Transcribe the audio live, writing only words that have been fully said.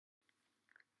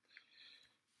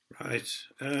Right.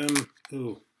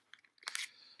 Oh,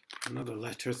 another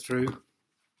letter through.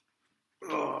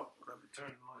 Oh, let me turn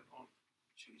the light on.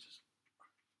 Jesus.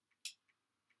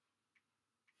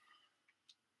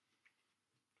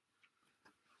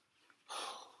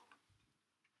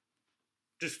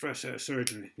 Just fresh out of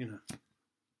surgery, you know.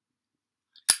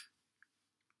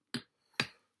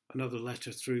 Another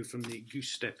letter through from the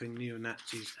goose-stepping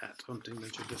neo-Nazis at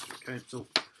Huntingdonshire District Council.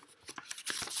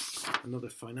 Another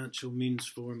financial means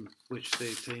form which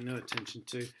they pay no attention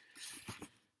to.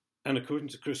 And according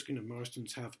to Kruskin and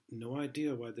Marston's, have no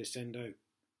idea why they send out.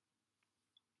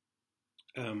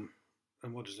 And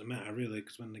what does it matter, really?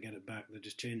 Because when they get it back, they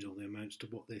just change all the amounts to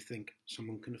what they think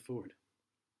someone can afford,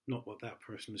 not what that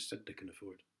person has said they can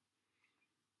afford.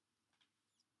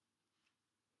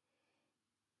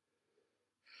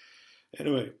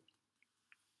 Anyway,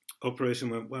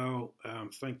 operation went well.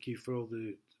 Thank you for all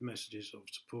the messages of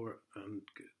support and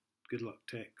good luck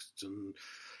texts, and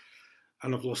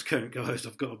I've lost count, guys.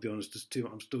 I've got to be honest. There's too.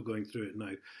 I'm still going through it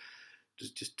now.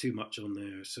 There's just too much on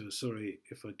there. So sorry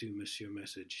if I do miss your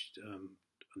message and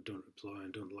don't reply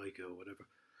and don't like it or whatever.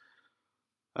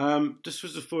 This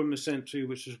was a form they sent through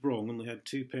which was wrong, and they had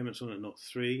 2 payments on it, not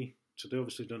 3. So they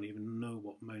obviously don't even know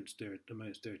what amounts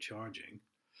they're charging.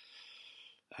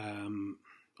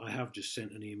 I have just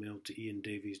sent an email to Ian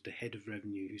Davies, the head of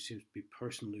revenue, who seems to be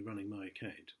personally running my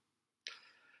account.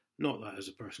 Not that as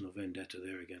a personal vendetta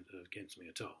there against me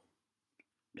at all.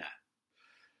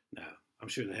 No, I'm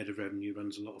sure the head of revenue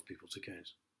runs a lot of people's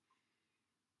accounts.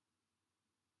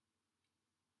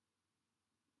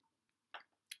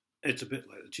 It's a bit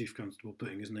like the Chief Constable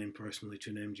putting his name personally to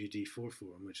an MGD4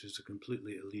 form, which is a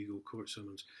completely illegal court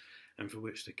summons, and for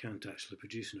which they can't actually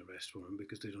produce an arrest warrant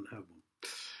because they don't have one.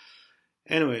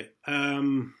 Anyway,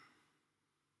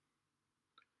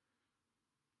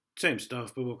 same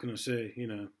stuff, but what can I say, you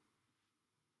know,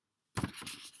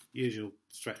 usual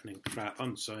threatening crap,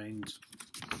 unsigned.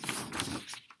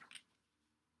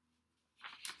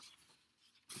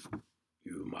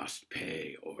 You must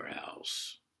pay or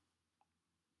else.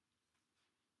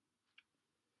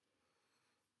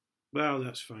 Well,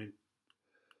 that's fine.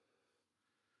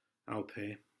 I'll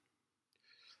pay.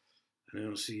 And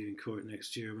I'll see you in court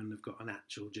next year when they've got an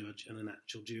actual judge and an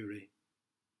actual jury.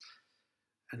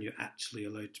 And you're actually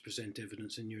allowed to present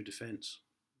evidence in your defence,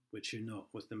 which you're not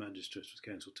with the magistrates with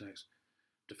council tax.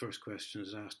 The first question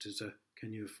is asked is,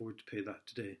 can you afford to pay that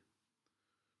today?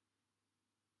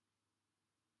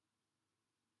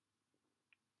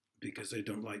 Because they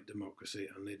don't like democracy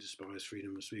and they despise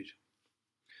freedom of speech.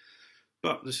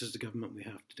 But this is the government we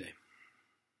have today.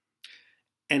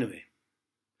 Anyway,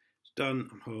 it's done,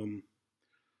 I'm home.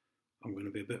 I'm going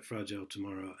to be a bit fragile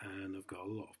tomorrow and I've got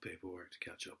a lot of paperwork to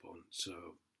catch up on, so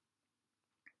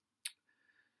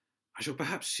I shall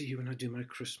perhaps see you when I do my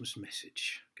Christmas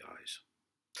message, guys.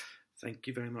 Thank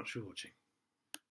you very much for watching.